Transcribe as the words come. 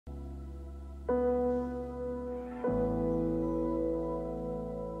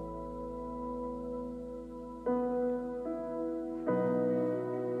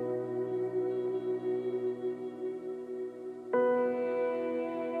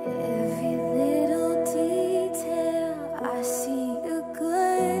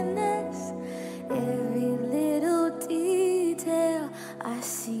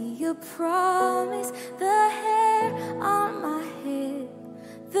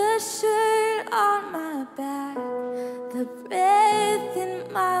shirt on my back, the breath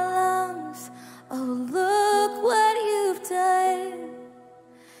in my lungs. Oh, look what you've done.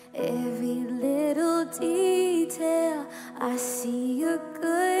 Every little detail, I see your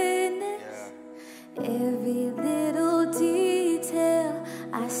goodness. Every little detail,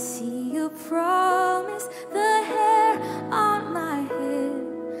 I see your promise. The hair on my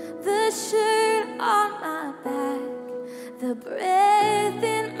head, the shirt on my back, the breath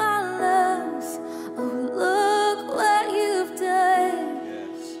in my lungs. Oh, look what you've done.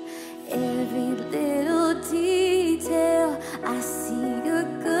 Every little detail, I see your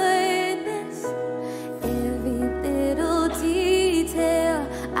goodness. Every little detail,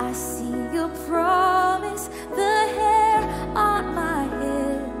 I see your promise. The hair on my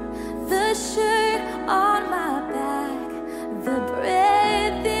head, the shirt on my back, the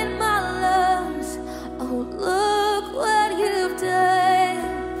breath in my lungs. Oh, look what you've done.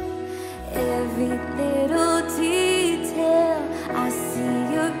 Every little detail, I see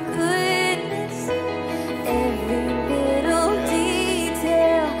your goodness. Every little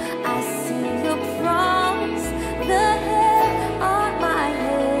detail, I see your promise. The hair on my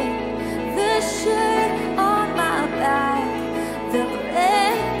head, the shirt on my back, the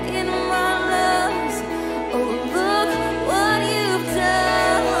breath in my lungs. Oh, look what you've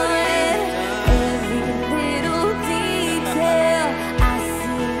done. Every little detail, I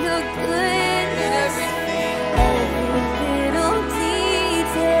see your goodness. Every little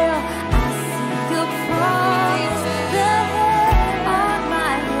detail, I see your promise. The hair on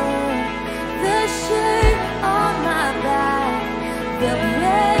my head, the shirt on my back, the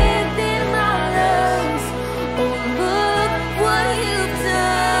breath in my lungs. Oh, look what you've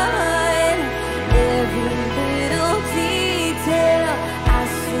done. Every little detail, I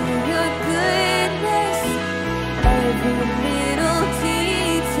see your goodness. Every little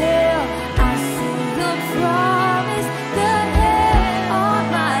detail, I see your promise. The hair on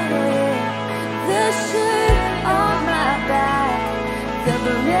my head, the shirt on my back, the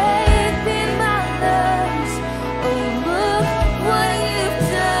breath in my lungs. Oh, look what you've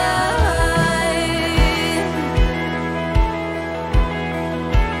done.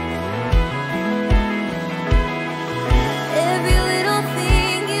 Every little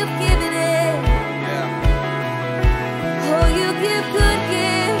thing you've given it. Oh, you give good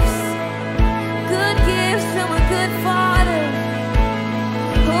gifts from a good Father.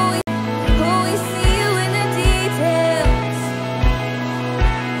 Oh, we see you in the details.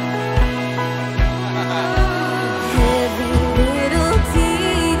 Every little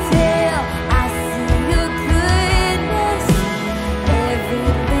detail, I see your goodness. Every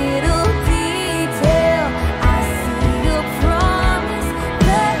little detail, I see your promise.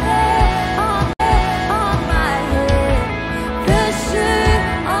 The hair on my head, the shirt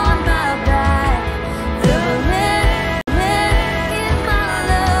on my back, the breath in my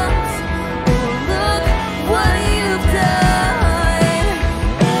lungs. Oh, look what you've done.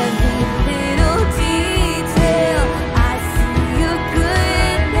 Every little detail, I see your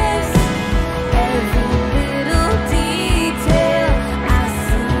goodness. Every little detail, I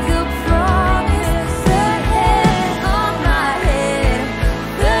see your promise. The hair on my head,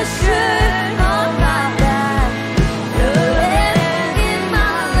 the shirt on my back, the breath in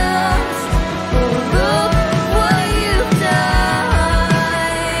my lungs. Oh, look what you've done.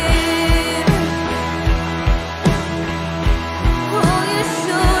 Oh, you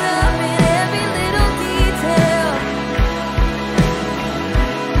showed up in every little detail.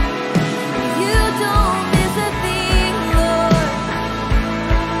 You don't miss a thing, Lord.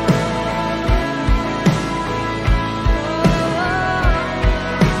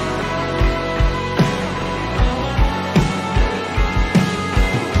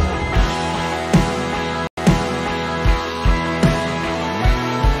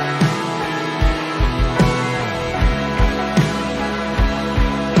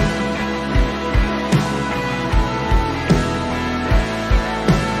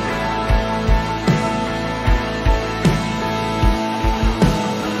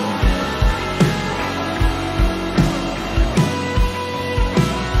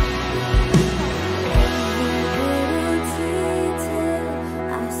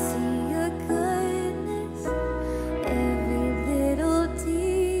 Every little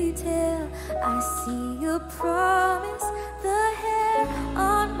detail, I see your promise. The hair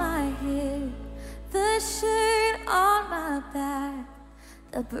on my head, the shirt on my back,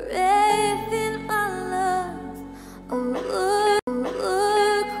 the breath in my lungs. Oh,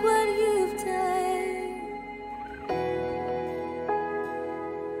 look what you've done.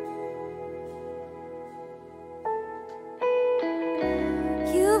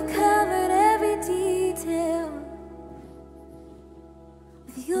 You've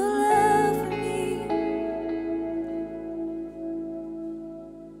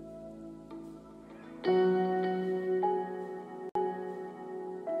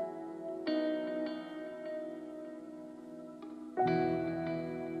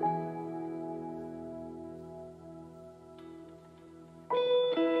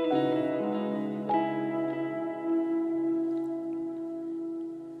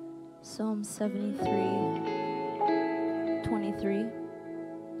Psalm 73:23.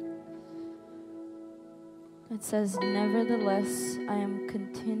 It says, "Nevertheless, I am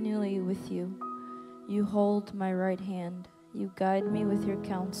continually with you. You hold my right hand. You guide me with your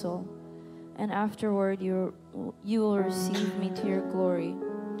counsel, and afterward you will receive me to your glory.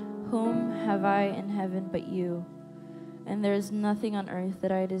 Whom have I in heaven but you? And there is nothing on earth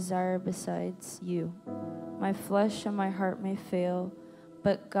that I desire besides you. My flesh and my heart may fail,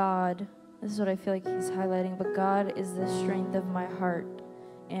 but God," this is what I feel like he's highlighting, "but God is the strength of my heart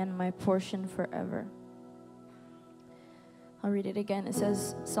and my portion forever." I'll read it again. It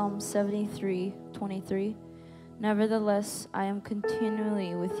says, Psalm 73:23, "Nevertheless, I am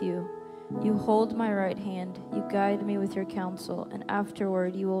continually with you. You hold my right hand. You guide me with your counsel, and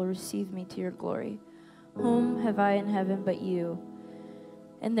afterward you will receive me to your glory. Whom have I in heaven but you?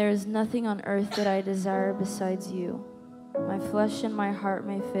 And there is nothing on earth that I desire besides you. My flesh and my heart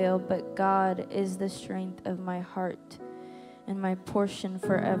may fail, but God is the strength of my heart and my portion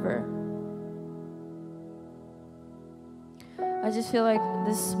forever." I just feel like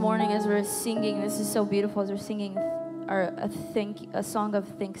this morning as we're singing, this is so beautiful, as we're singing a song of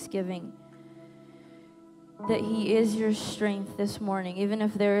thanksgiving, that he is your strength this morning. Even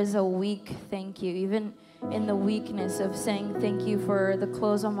if there is a weak thank you, even in the weakness of saying thank you for the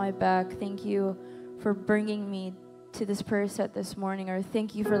clothes on my back, thank you for bringing me to this prayer set this morning, or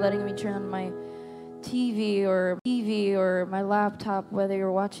thank you for letting me turn on my TV or my laptop, whether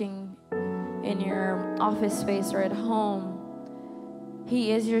you're watching in your office space or at home.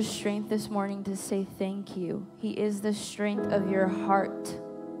 He is your strength this morning to say thank you. He is the strength of your heart.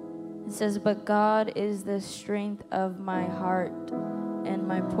 It says, "But God is the strength of my heart and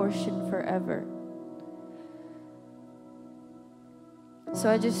my portion forever." So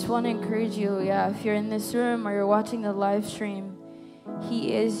I just want to encourage you, if you're in this room or you're watching the live stream,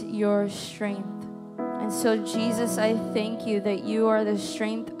 he is your strength. And so Jesus, I thank you that you are the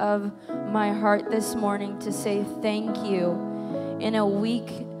strength of my heart this morning to say thank you. In a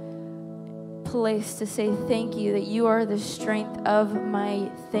weak place to say thank you, that you are the strength of my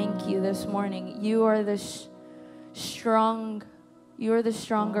thank you this morning. You are the you are the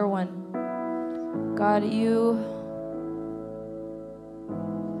stronger one. God, you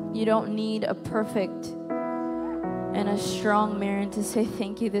don't need a perfect and a strong man to say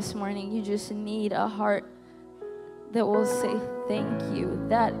thank you this morning. You just need a heart that will say thank you.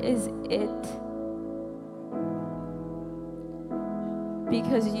 That is it.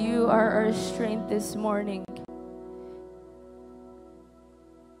 Because you are our strength this morning.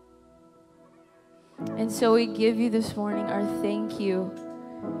 And so we give you this morning our thank you.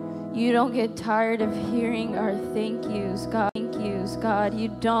 You don't get tired of hearing our thank yous, God. Thank yous, God. You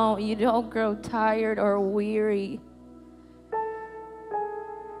don't grow tired or weary.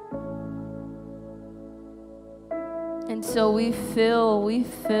 And so we fill the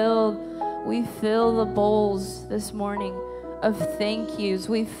bowls this morning of thank yous.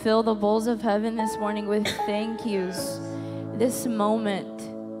 We fill the bowls of heaven this morning with thank yous. This moment,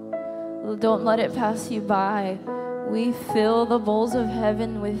 don't let it pass you by. We fill the bowls of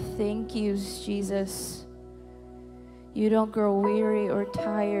heaven with thank yous, Jesus. You don't grow weary or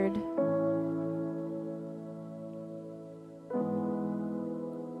tired.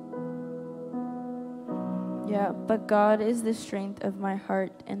 But God is the strength of my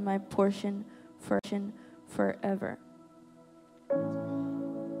heart and my portion forever.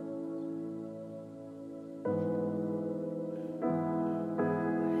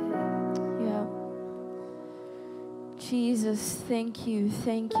 Jesus, thank you that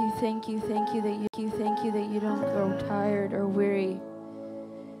you don't grow tired or weary.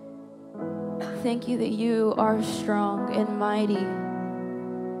 Thank you that you are strong and mighty.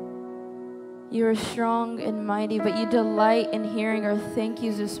 You are strong and mighty, but you delight in hearing our thank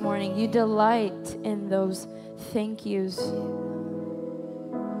yous this morning. You delight in those thank yous.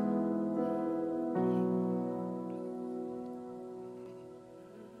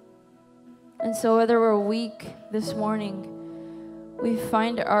 And so whether we're weak this morning, we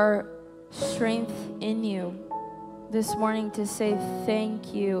find our strength in you this morning to say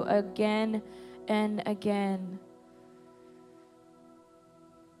thank you again and again.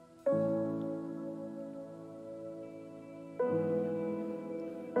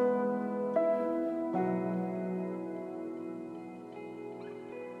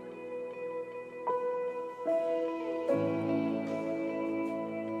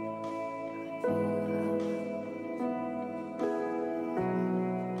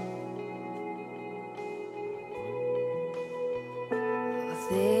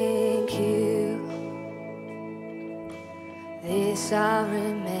 Thank you This I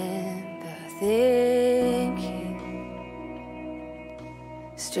remember, thank you.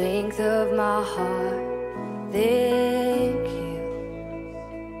 Strength of my heart, thank you.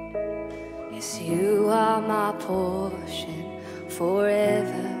 Yes, you are my portion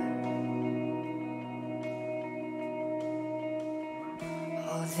forever.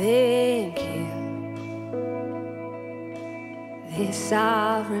 Oh, thank you. This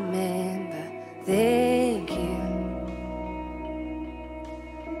I remember, thank you.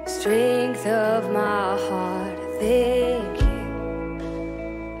 Strength of my heart, thank you.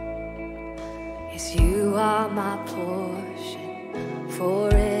 Yes, you are my portion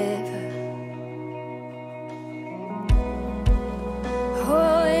forever.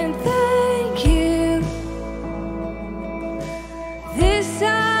 Oh, and thank you. This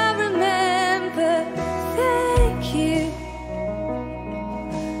I remember, thank you.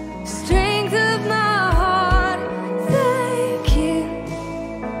 Strength of my heart, thank you.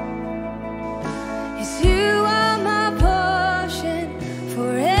 Yes, you are my portion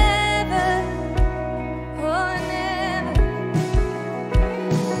forever. Oh, never.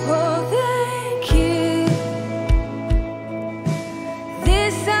 Oh, thank you.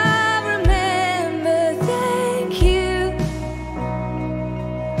 This I remember, thank you.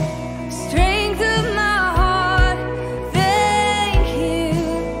 Strength of my heart, thank you.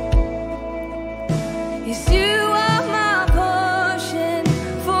 Yes, you are my portion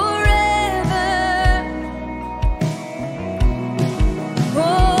forever.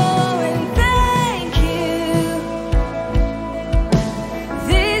 Oh, and thank you.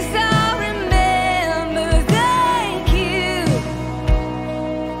 This I remember, thank you.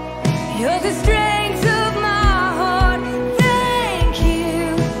 You're the strength of my heart, thank you.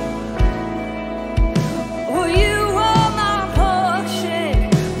 Oh, you are my portion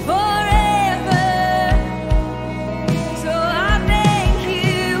forever. So I thank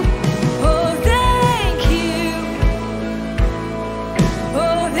you. Oh, thank you.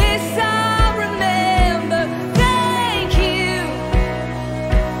 Oh, this I remember, thank you.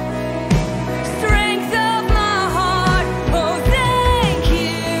 Strength of my heart, oh, thank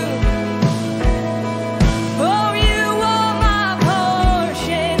you.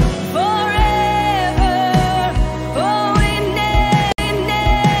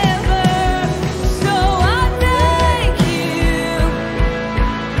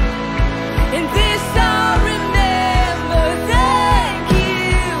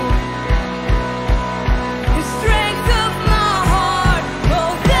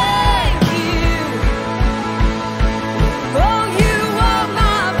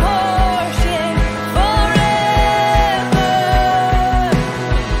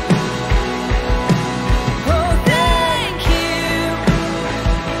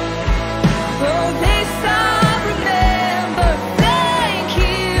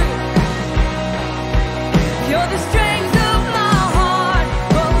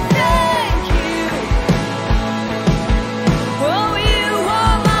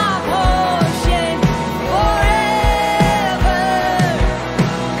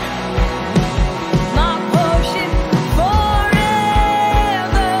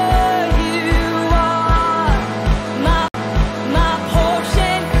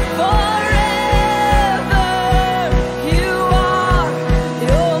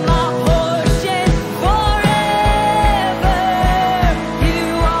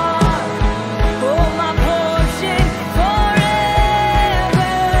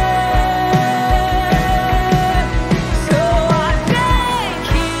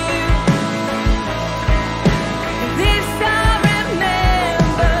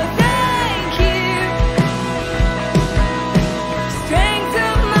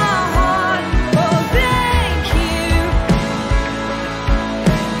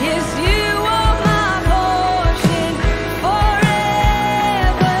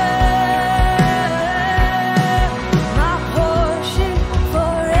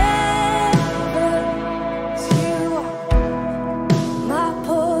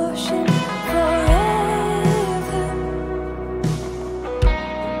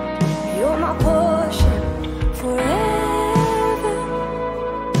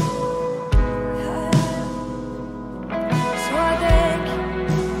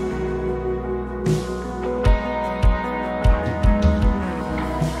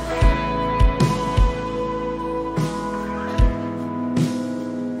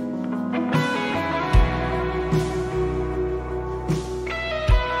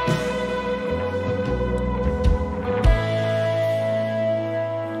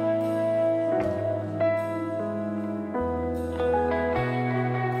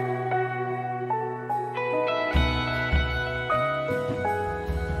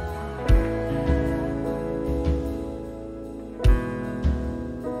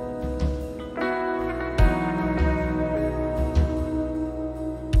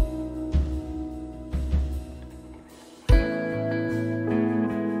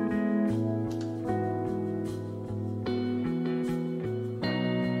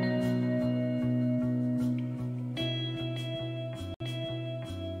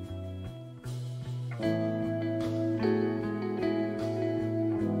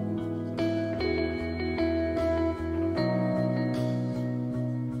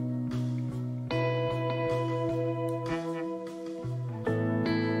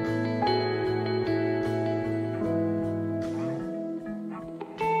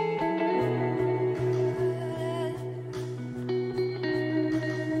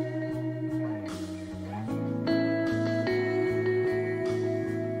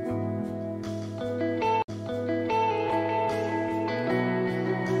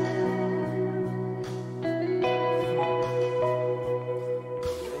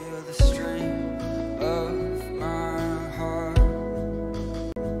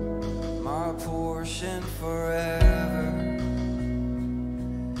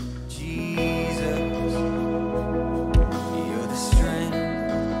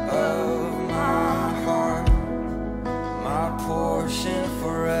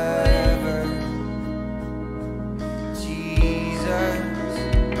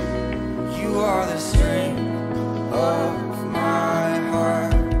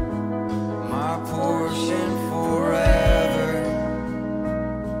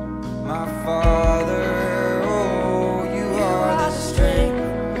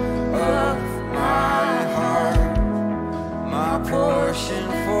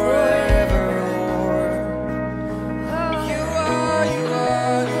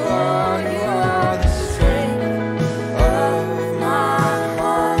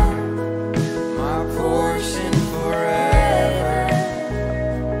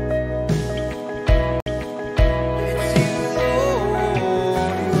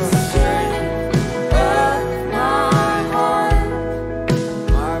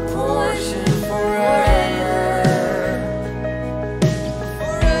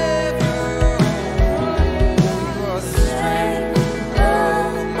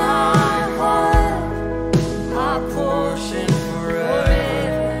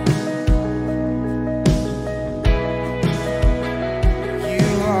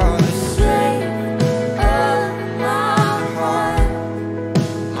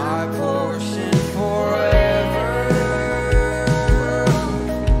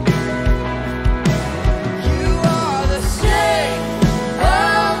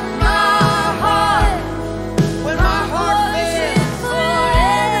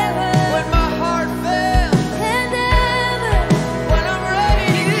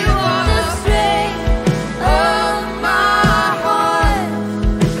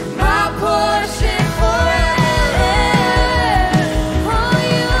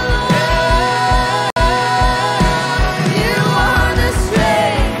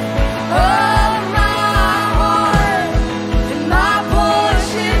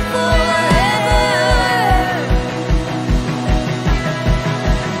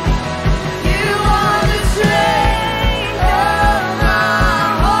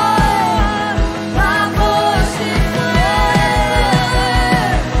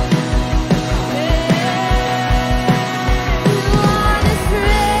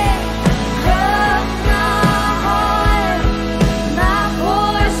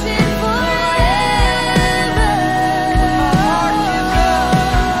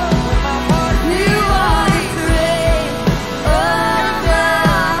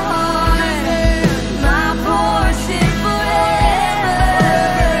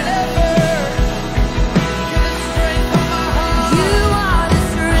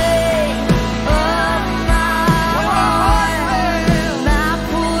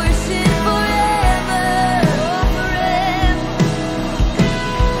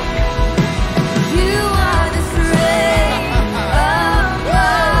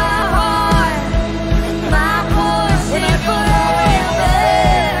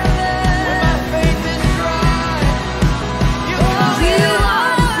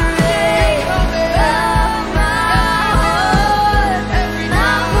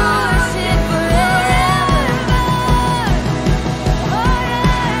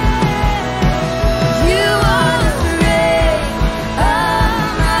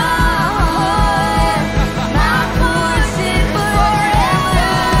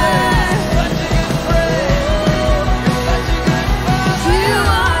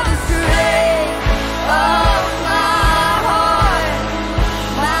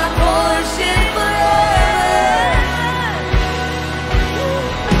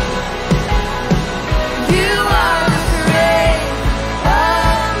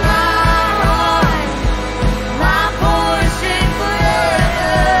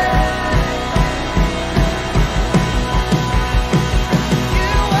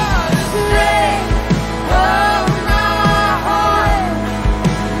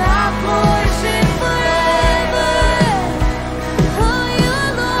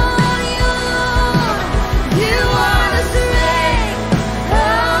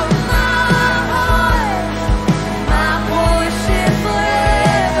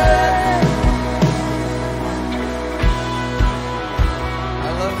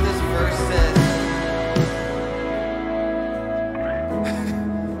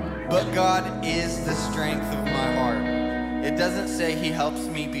 the strength of my heart. It doesn't say he helps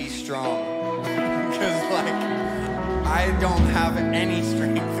me be strong. Because like, I don't have any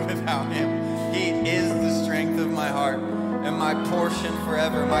strength without him. He is the strength of my heart and my portion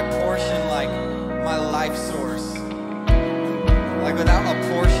forever. My portion, like my life source. Like without a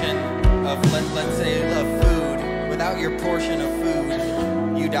portion of, let's say, of food, without your portion of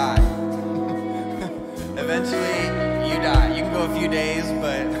food, you die. Eventually, you die. You can go a few days,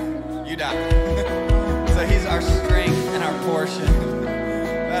 but you die. So he's our strength and our portion.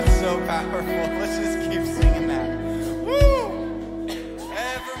 That's so powerful. Let's just keep singing that. Woo!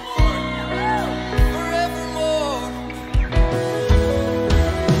 Evermore, forevermore.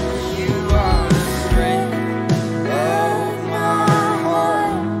 You are the strength of my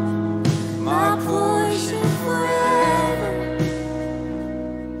heart, my portion forever.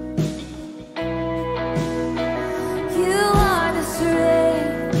 You are the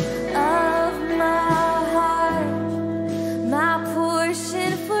strength of my heart, my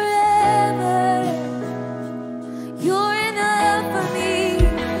portion forever. You're enough for me.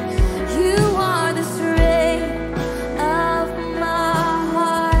 You are the strength of my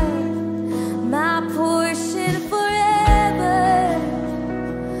heart, my portion forever.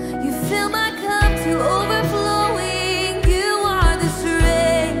 You fill my cup to overflowing. You are the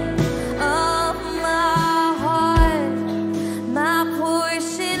strength of my heart, my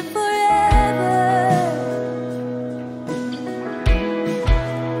portion forever.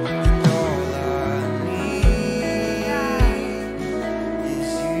 All I need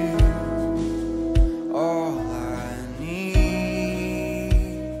is you. All I need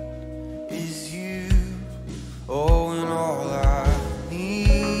is you. Oh, and all I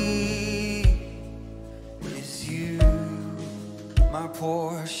need is you. My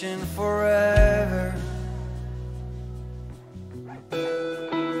portion forever.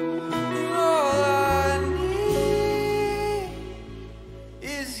 And all I need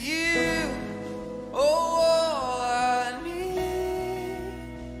is you. Oh, all I need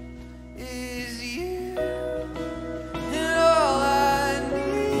is you. And all I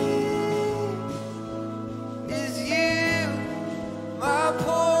need is you. My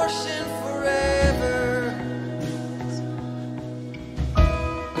portion forever.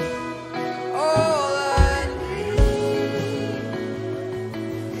 All I need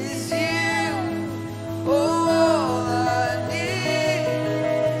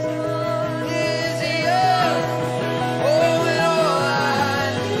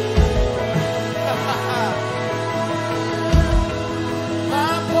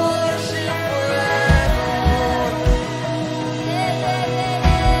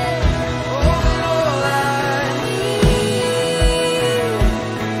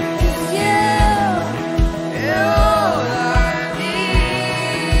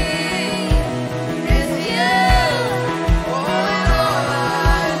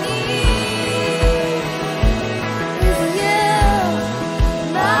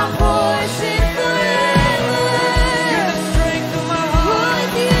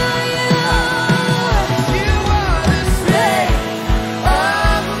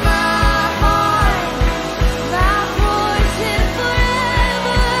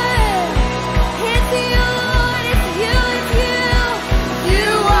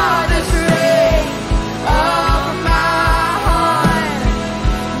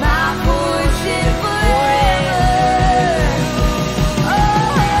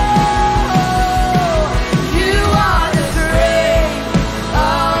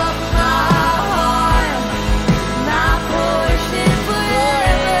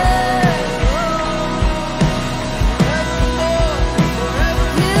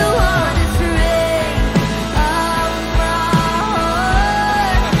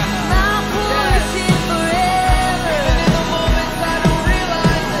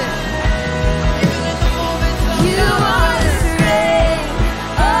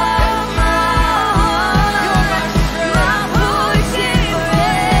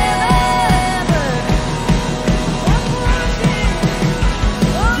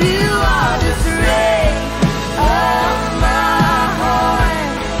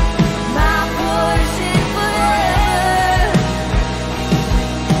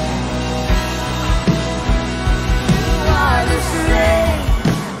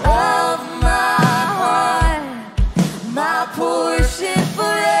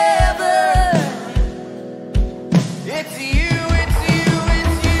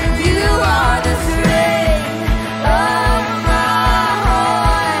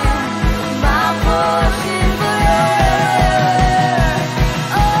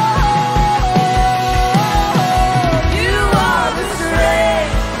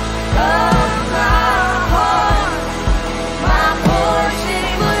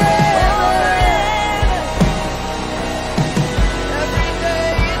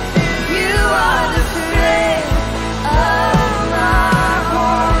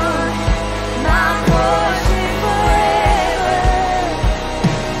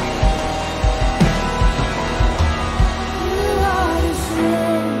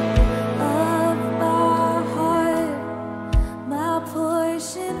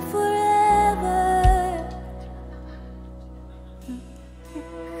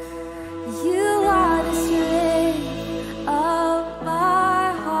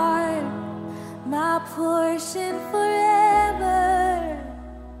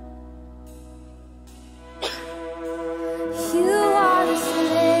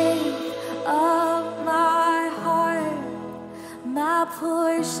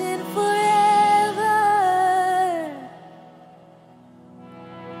portion forever.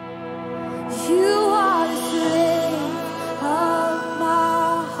 You are the strength of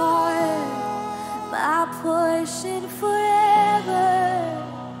my heart, my portion forever.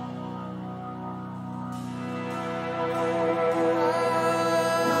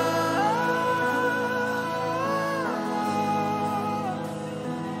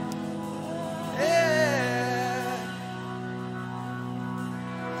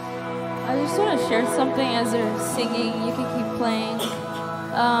 I just want to share something as they're singing. You can keep playing.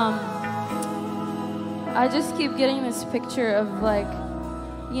 I just keep getting this picture of, like,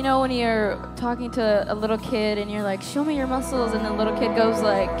 you know, when you're talking to a little kid and you're like, show me your muscles, and the little kid goes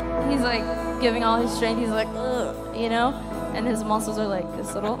like, he's like giving all his strength, he's like, ugh, you know, and his muscles are like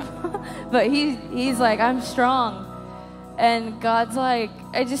this little, but he's like, I'm strong. And God's like,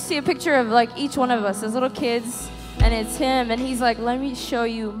 I just see a picture of like each one of us as little kids, and it's him, and he's like, let me show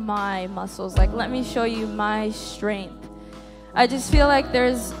you my muscles, like, let me show you my strength. I just feel like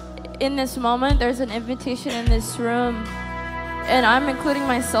in this moment, there's an invitation in this room, and I'm including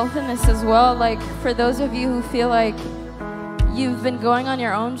myself in this as well. Like, for those of you who feel like you've been going on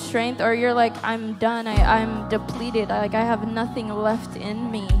your own strength, or you're like, I'm done, I'm depleted, like I have nothing left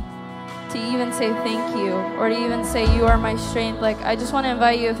in me to even say thank you, or to even say you are my strength. Like, I just want to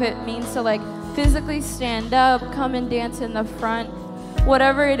invite you, if it means to like physically stand up, come and dance in the front,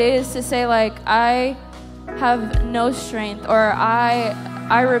 whatever it is, to say like, I have no strength, or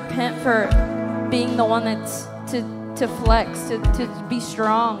I repent for being the one that's to flex, to be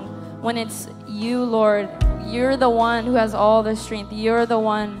strong, when it's you, Lord. You're the one who has all the strength. You're the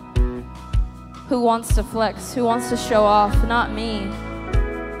one who wants to flex, who wants to show off, not me.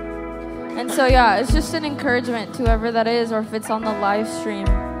 And so, yeah, it's just an encouragement to whoever that is, or if it's on the live stream,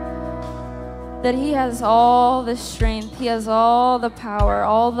 that he has all the strength, he has all the power,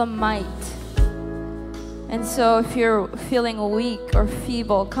 all the might. And so if you're feeling weak or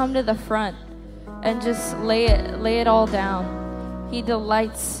feeble, come to the front and just lay it all down. He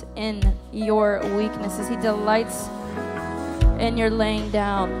delights in your weaknesses. He delights in your laying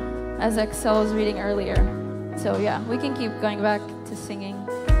down, as Excel was reading earlier. So yeah, we can keep going back to singing.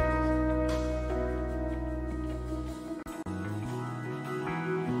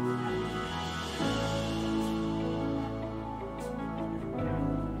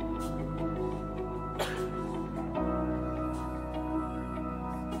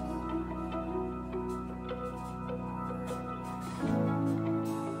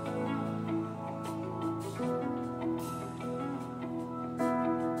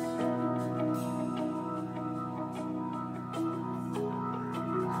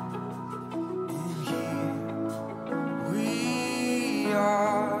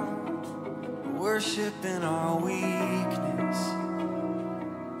 Worship in our weakness.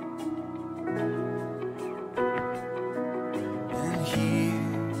 And here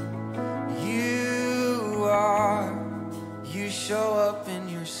you are, you show up in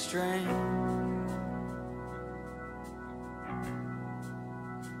your strength.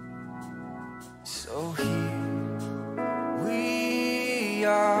 So here we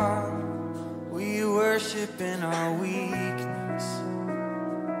are, we worship in our weakness.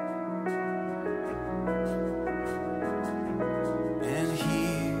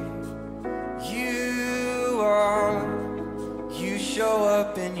 Show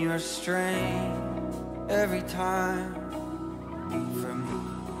up in your strength every time for me.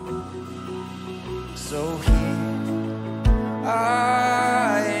 So here I